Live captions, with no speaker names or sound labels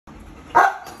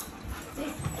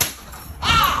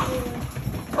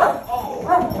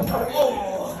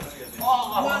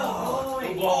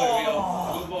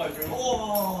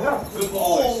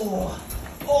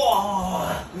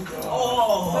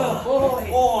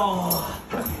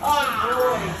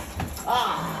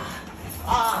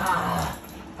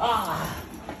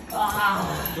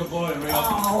Good boy,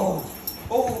 Rio.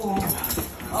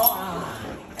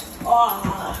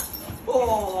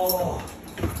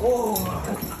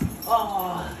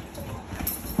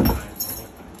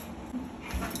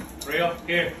 Rio,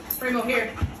 here. Primo, here.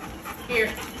 Here.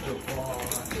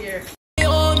 Here.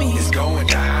 It's going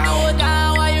down. Going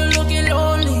down while you looking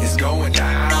lonely. It's going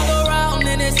down. Walk around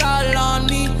and it's all on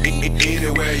me.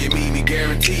 Anywhere you meet me,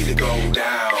 guaranteed to go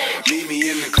down. Meet me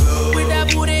in the club with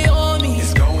that booty on me.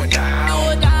 It's going down.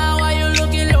 Going down while you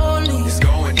looking lonely. It's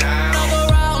going down.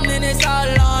 Walk around and it's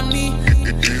all on me.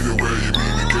 Anywhere you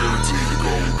meet me, guaranteed to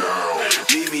go down.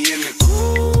 Meet me in the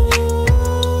club.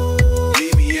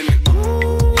 Meet me in the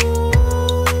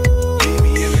Meet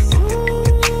me in the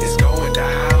It's going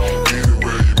down.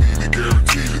 Anywhere you meet me,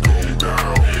 guaranteed to go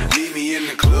down. Meet me in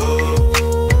the club.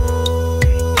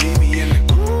 Meet me in the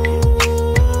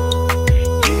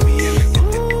Meet me in the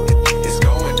It's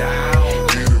going down.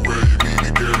 Anywhere you meet me,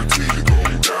 guaranteed to go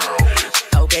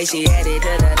down. Okay, she headed to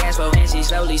the dance floor and she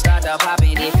slowly started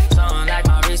popping it. Something like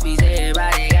my wrist piece,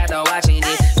 everybody got to watching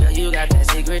it. Girl, you got that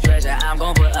secret treasure, I'm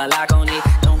gonna put a lock on it.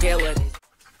 Don't care what it.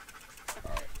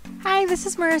 Hi, this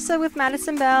is Marissa with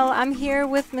Madison Bell. I'm here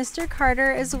with Mr.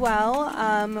 Carter as well.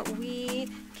 We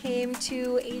came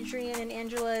to Adrian and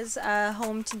Angela's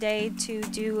home today to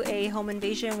do a home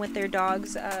invasion with their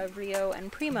dogs, Rio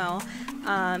and Primo.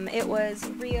 It was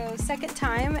Rio's second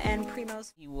time and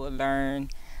Primo's. He will learn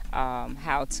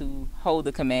how to hold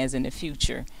the commands in the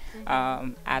future.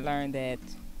 I learned that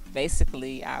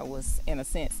basically I was, in a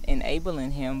sense,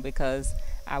 enabling him because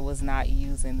I was not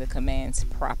using the commands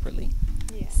properly.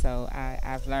 Yeah. So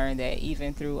I've learned that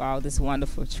even through all this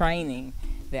wonderful training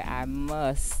that I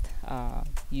must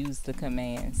use the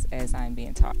commands as I'm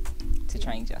being taught to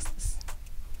train Justice.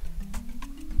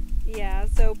 Yeah,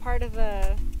 so part of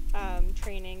the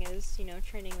training is,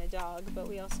 training the dog, but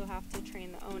we also have to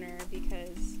train the owner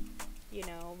because,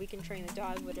 we can train the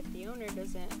dog, but if the owner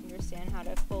doesn't understand how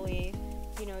to fully,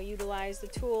 utilize the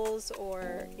tools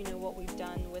or, what we've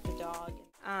done with the dog.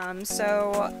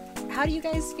 So how do you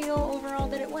guys feel overall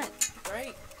that it went?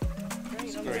 Great.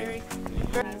 Great. Great.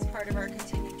 As part of our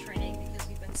continued training, because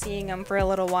we've been seeing them for a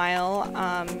little while,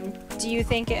 do you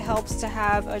think it helps to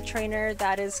have a trainer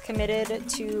that is committed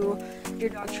to your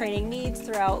dog training needs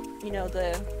throughout,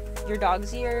 your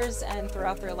dog's years and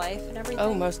throughout their life and everything?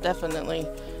 Oh, most definitely.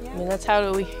 Yeah. I mean, that's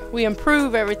how we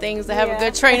improve everything, is to have a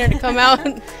good trainer to come out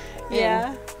and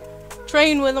Yeah.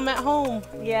 train with them at home.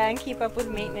 Yeah, and keep up with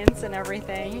maintenance and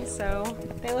everything. So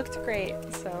they looked great.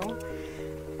 So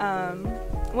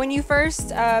when you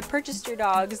first purchased your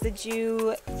dogs, did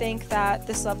you think that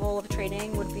this level of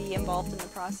training would be involved in the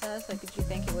process? Like, did you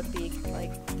think it would be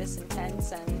like this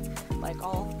intense and like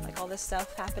all this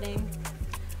stuff happening?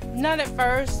 Not at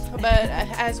first, but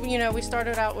as we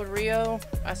started out with Rio,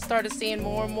 I started seeing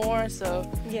more and more. So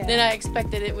Yeah. then I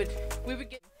expected we would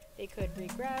get. They could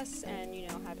regress and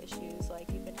have issues like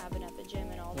you've been having at the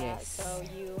gym and all that. Yes. So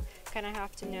you kind of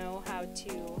have to know how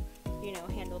to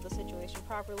handle the situation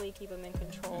properly, keep them in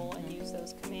control, and use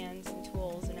those commands and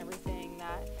tools and everything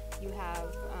that you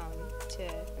have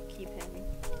to keep him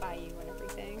by you and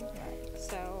everything. Right.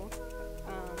 So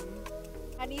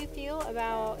how do you feel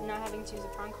about not having to use a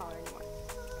prong collar anymore?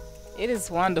 It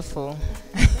is wonderful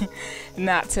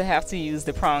not to have to use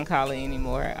the prong collar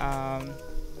anymore.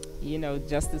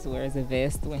 Justice wears a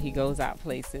vest when he goes out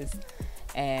places,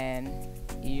 and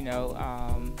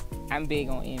I'm big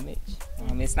on image.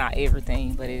 It's not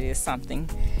everything, but it is something.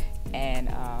 And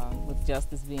with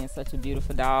Justice being such a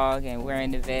beautiful dog and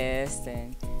wearing the vest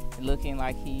and looking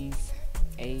like he's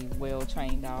a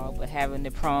well-trained dog, but having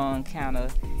the prong kind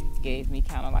of gave me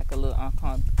kind of like a little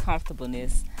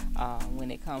uncomfortableness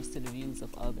when it comes to the views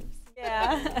of others.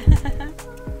 Yeah.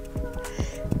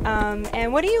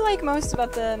 And what do you like most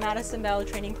about the Madison Bell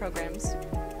training programs?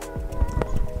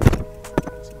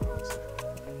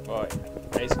 Well,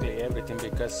 basically everything,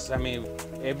 because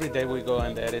every day we go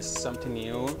and there is something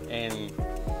new, and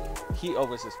he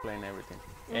always explains everything.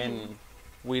 And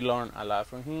we learn a lot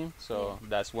from him, so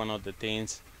that's one of the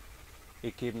things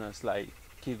it keeps us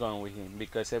keep going with him,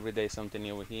 because every day is something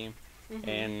new with him.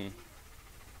 And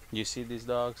you see these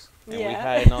dogs, and we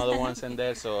had another ones in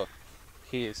there, so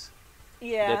he's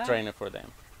the trainer for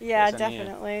them. Yeah, That's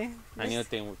definitely. A new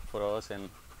thing for us, and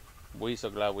we're so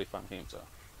glad we found him. So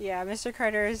Yeah, Mr.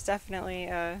 Carter is definitely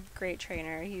a great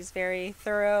trainer. He's very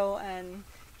thorough and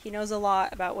he knows a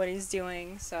lot about what he's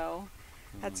doing, so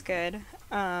that's good.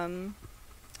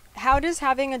 How does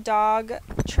having a dog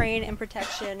train in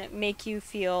protection make you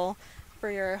feel for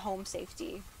your home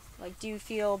safety? Like, do you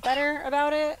feel better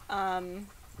about it?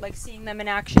 Like seeing them in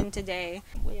action today?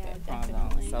 With Yeah, that prong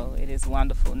definitely. on. So it is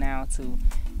wonderful now to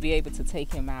be able to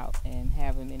take him out and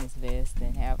have him in his vest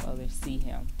and have others see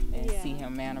him and Yeah. see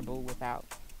him mannerable without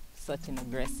such an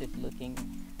aggressive looking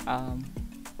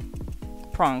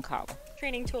prong collar.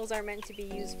 Training tools are meant to be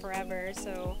used forever,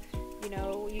 so you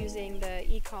know, using the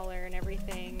e-collar and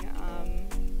everything,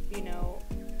 you know,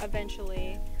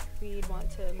 eventually we'd want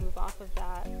to move off of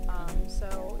that.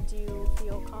 So do you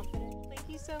feel confident? Thank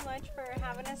you so much for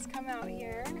having us come out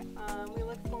here. We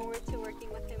look forward to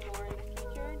working with him more in the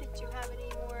future. Did you have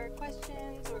any more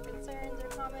questions or concerns or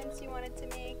comments you wanted to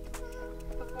make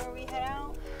before we head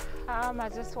out? I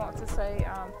just want to say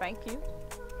thank you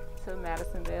to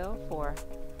Madisonville for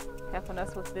helping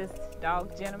us with this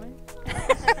dog gentleman.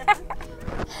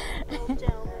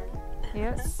 Gentlemen.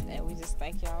 Yes, and we just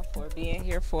thank y'all for being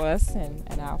here for us and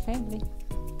our family.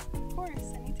 Of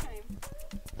course, anytime.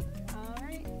 All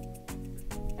right,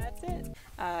 that's it.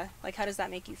 Like, how does that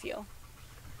make you feel?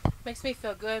 Makes me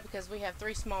feel good because we have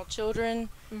 3 small children,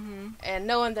 Mm-hmm. and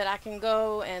knowing that I can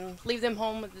go and leave them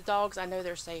home with the dogs, I know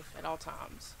they're safe at all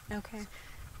times. Okay.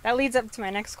 That leads up to my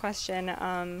next question.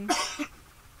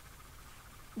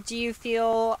 Do you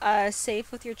feel safe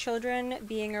with your children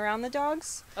being around the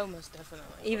dogs, Oh, most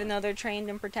definitely. even though they're trained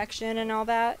in protection and all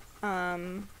that?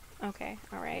 Okay,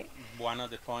 all right. One of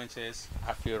the points is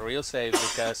I feel real safe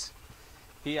because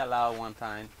he allowed one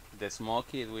time the small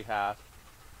kid we have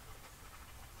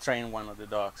train one of the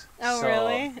dogs. Oh, so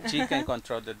really? she can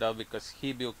control the dog because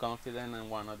he built confidence in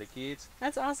one of the kids,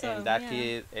 That's awesome. and that yeah.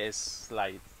 kid is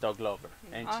like dog lover,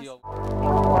 and she.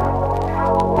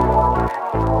 Awesome.